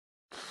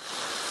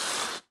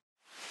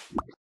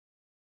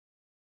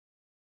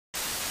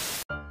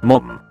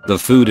Mom, the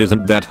food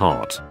isn't that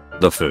hot.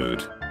 The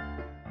food.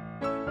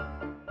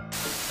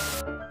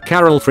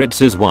 Carol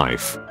Fritz's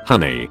wife.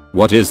 Honey,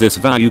 what is this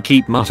vow you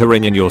keep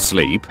muttering in your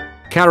sleep?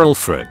 Carol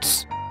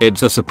Fritz.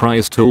 It's a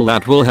surprise tool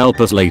that will help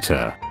us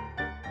later.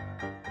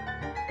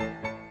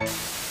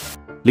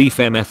 Leaf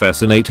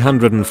MFS in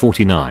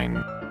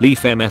 849.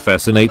 Leaf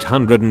MFS in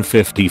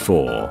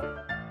 854.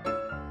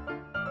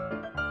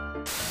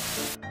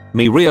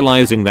 Me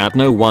realizing that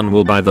no one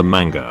will buy the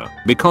manga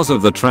because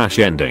of the trash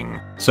ending,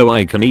 so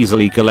I can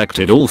easily collect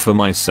it all for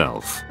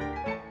myself.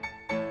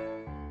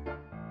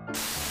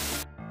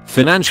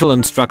 Financial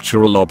and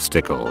structural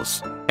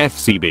obstacles.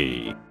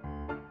 FCB.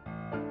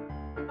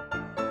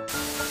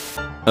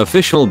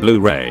 Official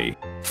Blu-ray.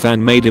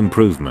 Fan-made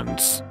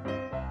improvements.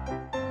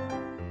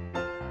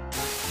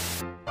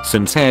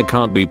 Since hair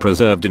can't be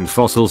preserved in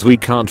fossils, we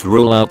can't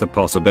rule out the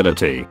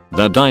possibility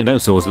that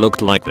dinosaurs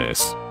looked like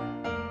this.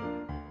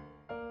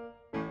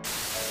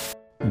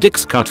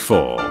 Dick's cut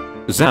for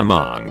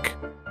Zamang.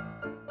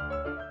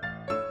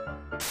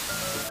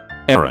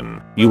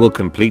 Aaron, you will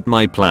complete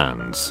my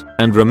plans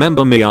and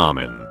remember me,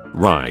 Armin,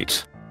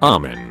 right?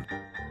 Armin.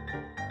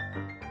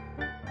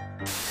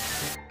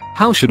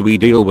 How should we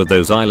deal with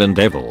those island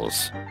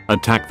devils?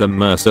 Attack them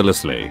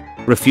mercilessly?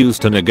 Refuse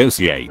to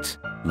negotiate?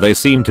 They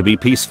seem to be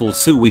peaceful,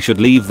 so we should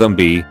leave them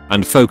be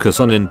and focus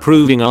on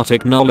improving our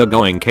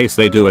technology in case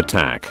they do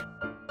attack.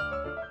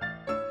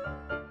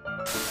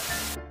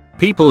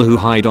 People who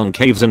hide on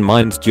caves and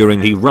mines during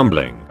the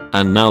rumbling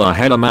and now are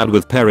hella mad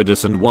with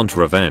Peridus and want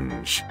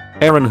revenge.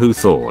 Aaron, who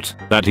thought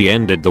that he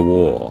ended the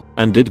war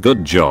and did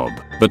good job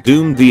but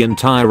doomed the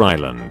entire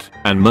island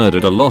and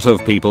murdered a lot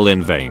of people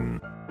in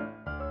vain.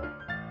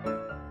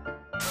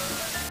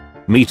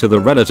 Me to the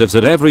relatives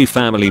at every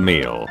family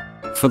meal.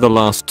 For the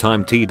last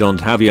time, T, don't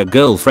have your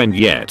girlfriend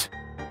yet.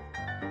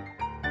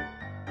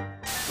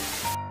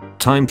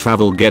 Time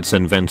travel gets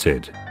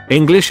invented.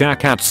 English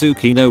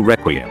Akatsuki no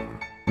Requiem.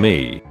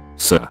 Me.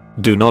 Sir,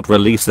 do not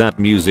release that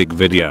music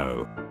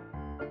video.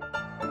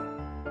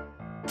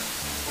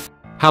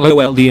 Hello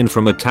Eldian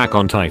from Attack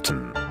on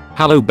Titan.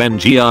 Hello Ben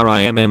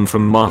Grimm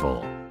from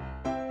Marvel.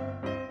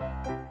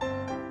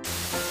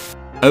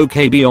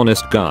 Okay, be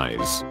honest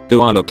guys,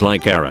 do I look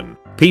like Aaron?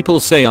 People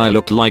say I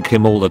look like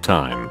him all the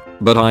time,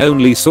 but I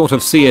only sort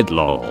of see it,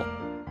 lol.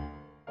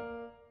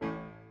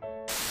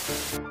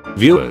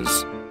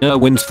 Viewers,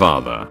 Erwin's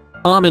father,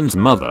 Armin's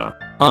mother,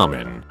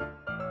 Armin.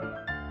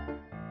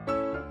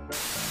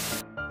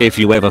 If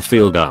you ever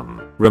feel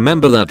dumb,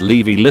 remember that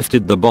Levi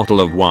lifted the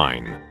bottle of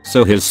wine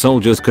so his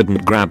soldiers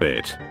couldn't grab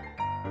it.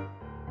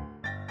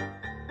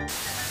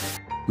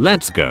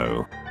 Let's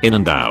go. In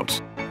and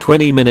out.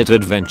 20-minute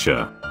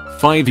adventure.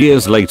 5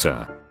 years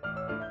later.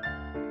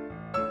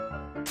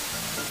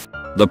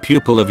 The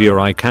pupil of your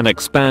eye can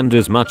expand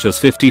as much as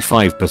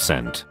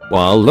 55%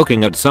 while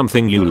looking at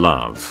something you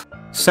love.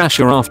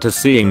 Sasha after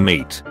seeing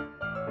Meat.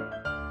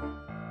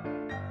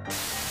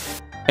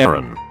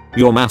 Aaron.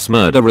 Your mass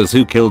murderers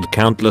who killed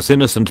countless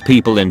innocent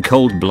people in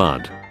cold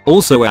blood.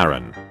 Also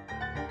Aaron.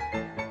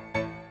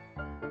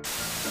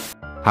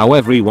 How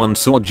everyone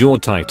saw Jaw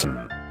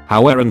Titan.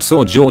 How Aaron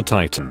saw Jaw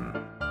Titan.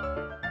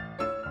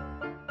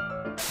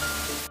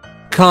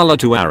 Carla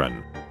to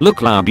Aaron. Look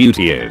how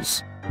beauty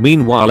is.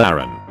 Meanwhile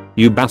Aaron.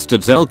 You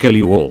bastards, I'll kill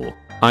you all.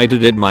 I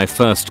did it my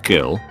first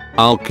kill.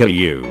 I'll kill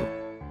you.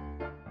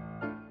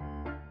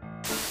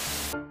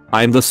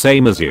 I'm the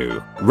same as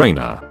you,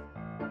 Reina.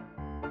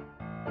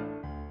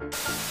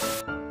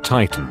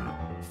 Titan.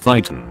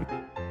 Titan.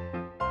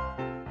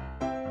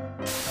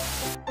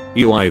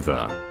 You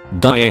either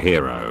die a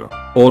hero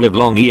or live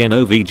long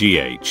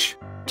ENOVGH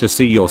to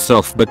see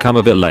yourself become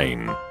a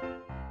villain.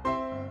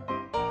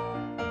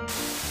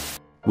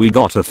 We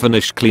gotta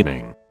finish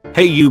cleaning.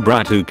 Hey you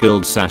brat who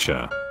killed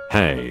Sasha.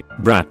 Hey,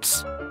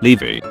 brats.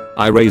 Levi,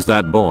 I raised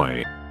that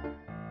boy.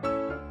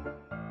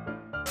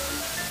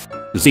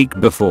 Zeke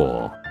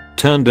before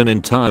turned an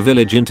entire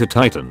village into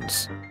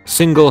titans.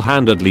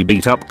 Single-handedly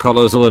beat up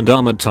Colossal and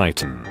Armored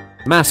Titan.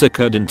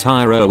 Massacred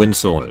entire Owen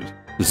Sword.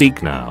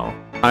 Zeke now.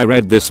 I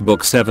read this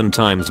book 7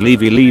 times.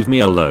 Levi, leave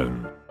me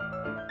alone.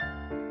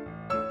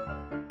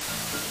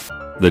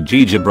 The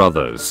Gija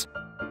brothers.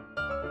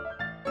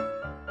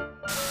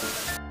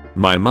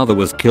 My mother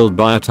was killed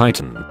by a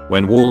titan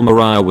when Wall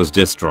Maria was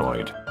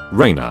destroyed.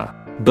 Reina.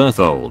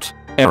 Berthold.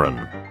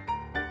 Aaron.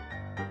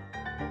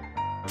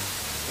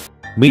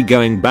 Me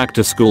going back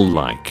to school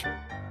like.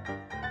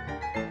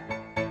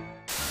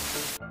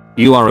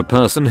 You are a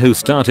person who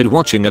started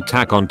watching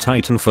Attack on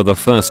Titan for the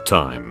first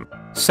time.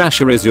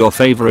 Sasha is your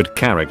favorite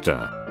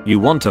character. You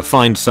want to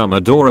find some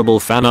adorable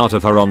fan art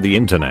of her on the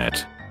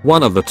internet.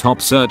 One of the top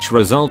search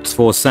results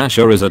for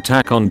Sasha is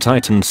Attack on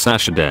Titan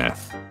Sasha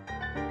death.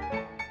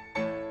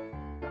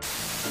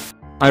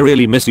 I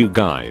really miss you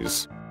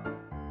guys.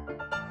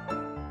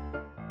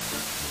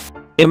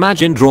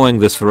 Imagine drawing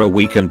this for a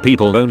week and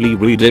people only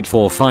read it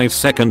for 5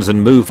 seconds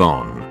and move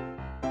on.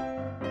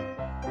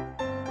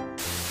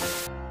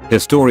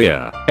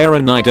 Historia.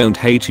 Aaron, I don't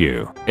hate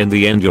you. In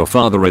the end your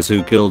father is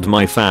who killed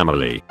my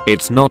family.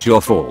 It's not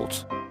your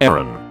fault.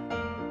 Aaron.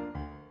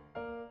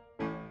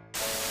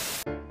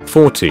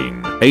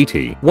 14,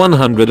 80,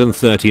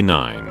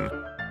 139.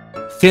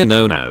 They're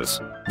known as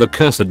the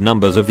cursed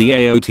numbers of the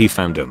AOT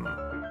fandom.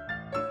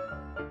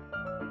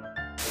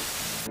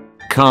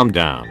 Calm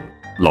down.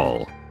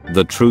 Lol.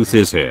 The truth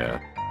is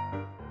here.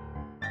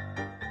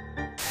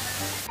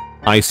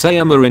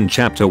 Isayama in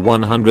chapter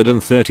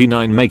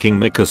 139 making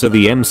Mikasa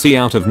the MC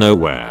out of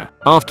nowhere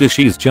after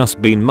she's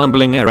just been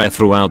mumbling error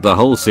throughout the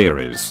whole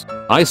series.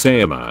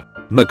 Isayama,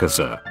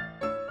 Mikasa.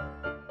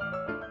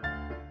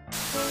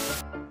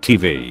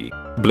 TV.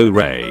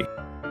 Blu-ray.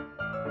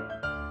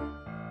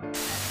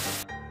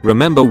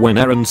 Remember when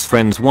Eren's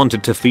friends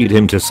wanted to feed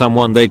him to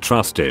someone they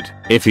trusted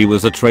if he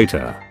was a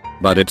traitor?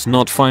 But it's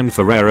not fine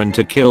for Eren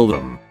to kill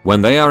them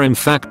when they are in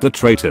fact the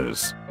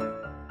traitors.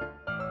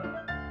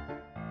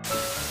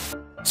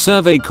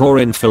 Survey Corps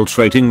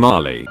infiltrating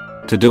Mali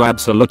to do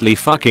absolutely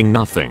fucking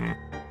nothing.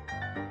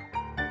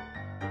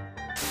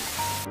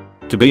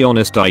 To be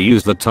honest, I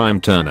use the time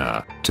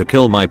turner to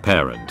kill my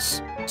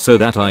parents so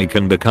that I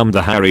can become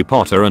the Harry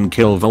Potter and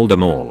kill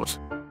Voldemort.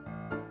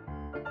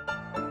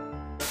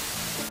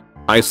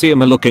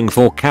 Isayama looking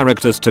for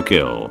characters to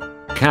kill.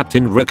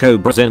 Captain Rico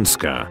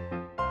Brzezinska.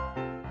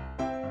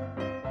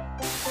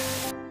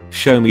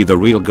 Show me the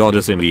real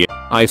goddess in me.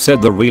 I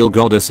said the real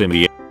goddess in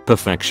me.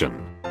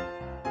 Perfection.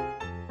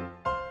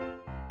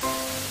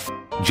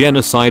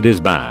 Genocide is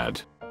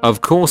bad.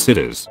 Of course it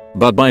is,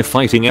 but by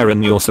fighting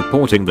Eren you're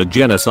supporting the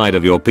genocide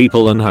of your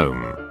people and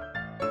home.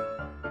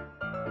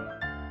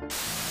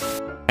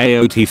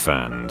 AOT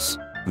fans.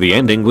 The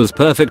ending was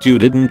perfect. You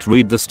didn't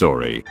read the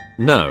story.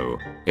 No.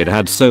 It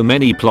had so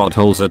many plot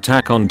holes.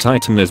 Attack on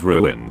Titan is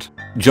ruined.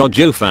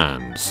 JoJo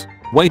fans.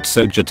 Wait,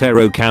 so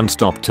Jotaro can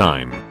stop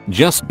time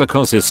just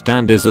because his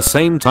stand is the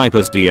same type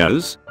as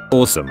Dio's?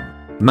 Awesome.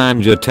 Man,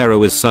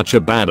 Jotaro is such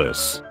a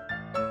badass.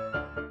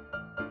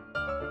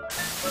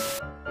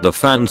 The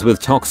fans with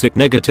toxic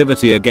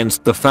negativity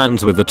against the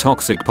fans with the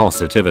toxic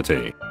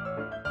positivity.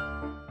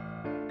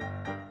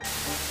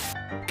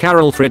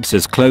 Carol Fritz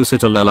is closer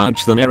to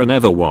Lelouch than Eren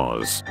ever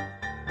was.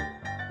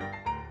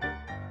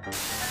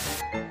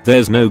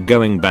 There's no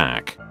going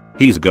back.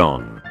 He's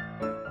gone.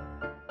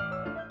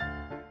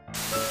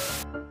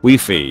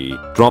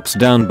 Wi-Fi drops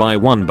down by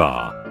 1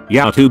 bar.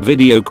 YouTube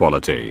video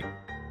quality.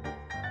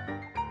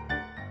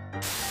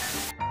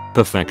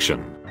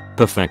 Perfection.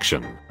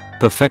 Perfection.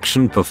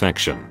 Perfection.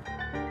 Perfection.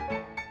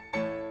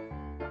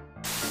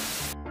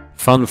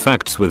 Fun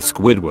facts with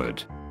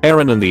Squidward.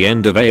 Eren in the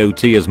end of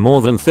AOT is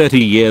more than 30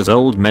 years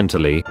old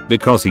mentally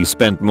because he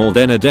spent more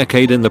than a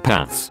decade in the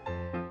paths.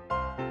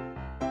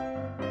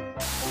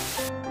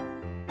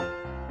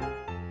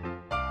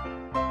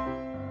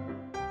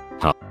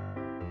 Huh.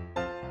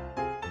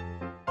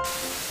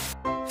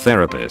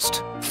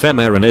 Therapist.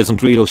 Eren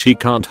isn't real, she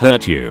can't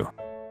hurt you.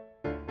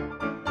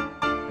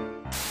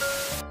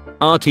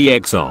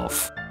 RTX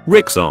off.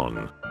 Rick's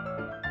on.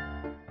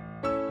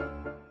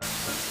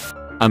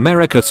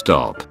 America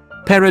stop.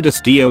 Paradis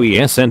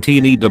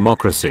DOESNT need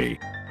democracy.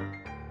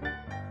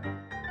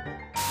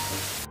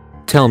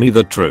 Tell me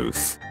the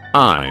truth.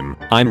 I'm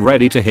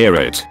ready to hear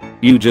it.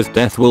 You just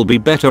death will be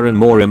better and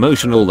more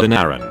emotional than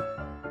Eren.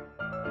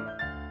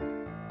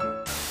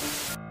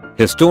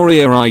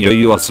 Historia, are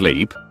you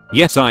asleep?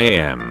 Yes I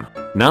am.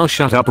 Now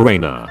shut up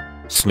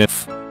Reina.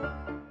 Sniff.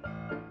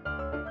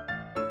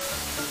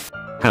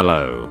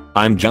 Hello,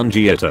 I'm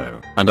Junji Ito,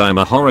 and I'm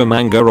a horror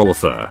manga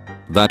author.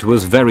 That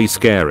was very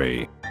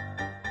scary.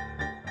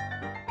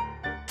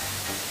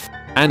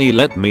 Annie,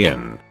 let me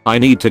in. I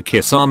need to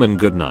kiss Armin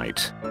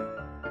goodnight.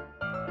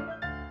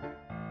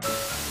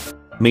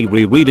 Me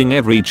rereading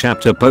every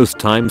chapter post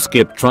time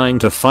skip trying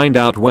to find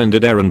out when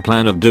did Eren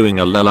plan of doing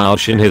a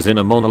Lelouch in his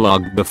inner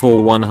monologue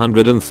before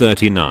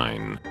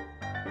 139.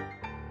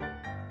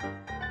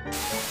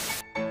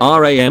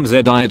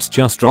 RAMZI, it's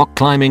just rock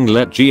climbing,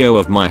 let go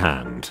of my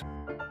hand.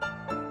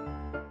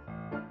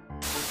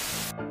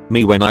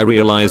 Me when I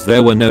realized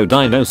there were no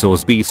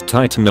dinosaurs beast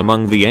titan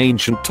among the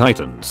ancient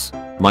titans.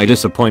 My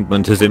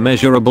disappointment is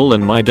immeasurable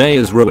and my day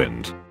is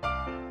ruined.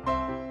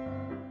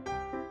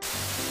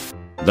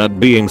 That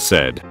being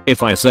said, if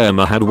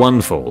Isayama had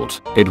one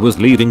fault, it was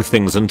leaving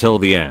things until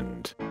the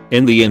end.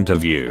 In the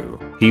interview,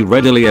 he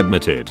readily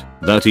admitted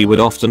that he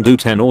would often do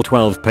 10 or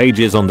 12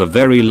 pages on the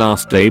very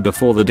last day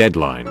before the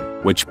deadline,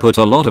 which put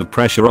a lot of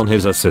pressure on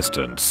his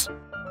assistants.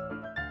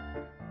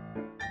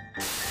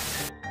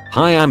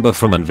 Hi Amber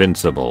from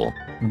Invincible.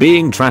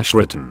 Being trash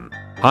written.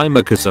 Hi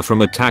Mikasa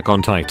from Attack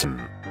on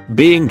Titan.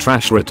 Being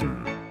trash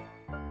written.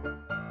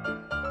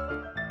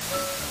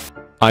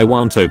 I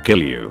want to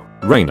kill you,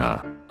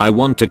 Reina. I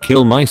want to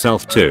kill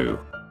myself too.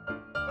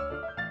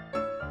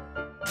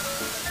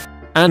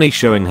 Annie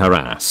showing her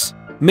ass.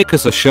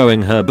 Mikasa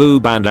showing her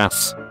boob and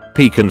ass.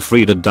 Pecan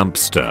Frida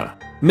dumpster.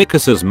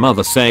 Mikasa's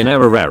mother saying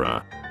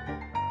error.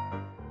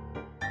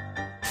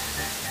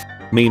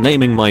 Me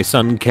naming my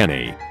son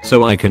Kenny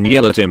so I can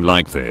yell at him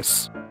like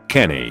this.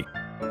 Kenny.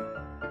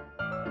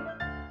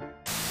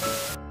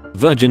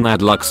 Virgin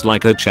that looks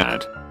like a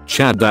Chad.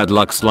 Chad that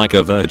looks like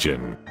a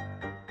virgin.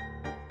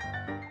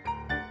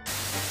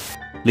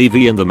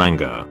 Levi in the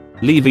manga.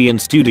 Levy in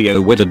studio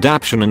with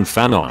adaptation and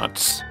fan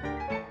arts.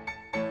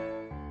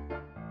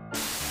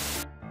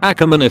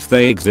 Ackerman if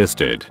they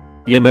existed.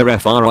 Ymir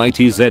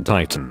FRITZ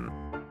Titan.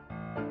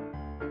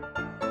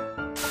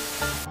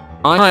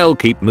 I'll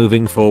keep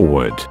moving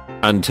forward.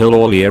 Until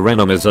all your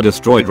enemies are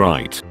destroyed,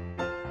 right?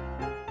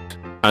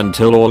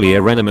 Until all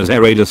your enemies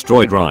are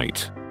destroyed,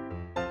 right?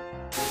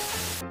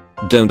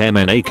 Don't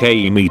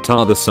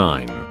memecreaam the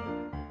sign.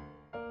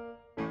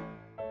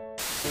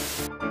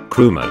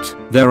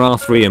 Crewmate, there are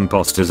 3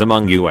 imposters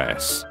among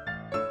us.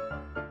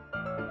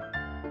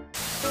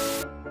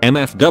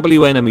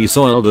 MFW enemy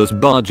soilders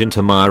barge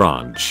into my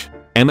ranch.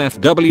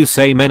 MFW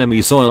same enemy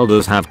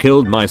soilders have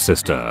killed my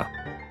sister.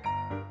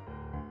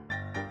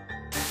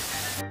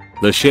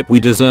 The ship we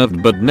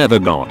deserved but never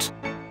got.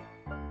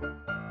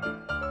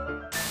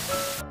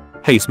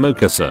 Hey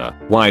Smoker sir,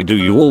 why do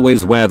you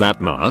always wear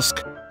that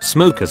mask?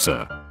 Smoker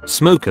sir,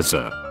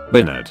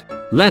 Bernard,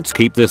 let's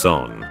keep this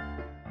on.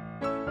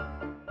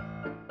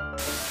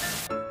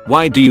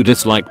 Why do you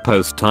dislike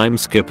post-time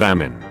skip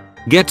Amin?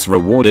 Gets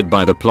rewarded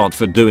by the plot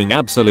for doing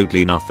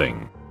absolutely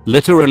nothing.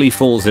 Literally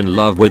falls in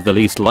love with the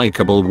least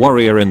likable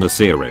warrior in the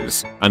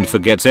series and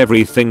forgets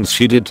everything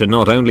she did to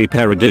not only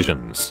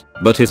Paradisions,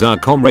 but his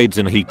comrades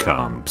in he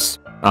camps.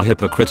 A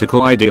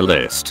hypocritical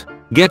idealist.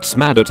 Gets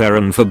mad at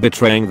Eren for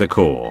betraying the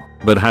Corps,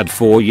 but had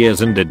 4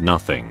 years and did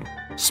nothing.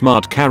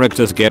 Smart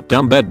characters get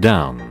dumbed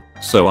down,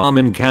 so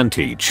Armin can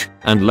teach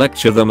and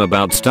lecture them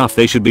about stuff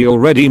they should be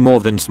already more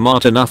than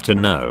smart enough to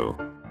know.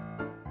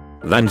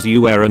 Thanks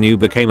you Eren, you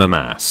became a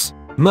mass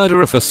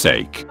murderer for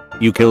sake.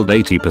 You killed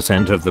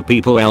 80% of the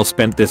people I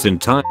spent this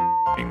entire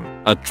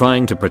time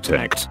trying to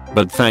protect,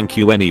 but thank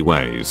you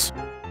anyways.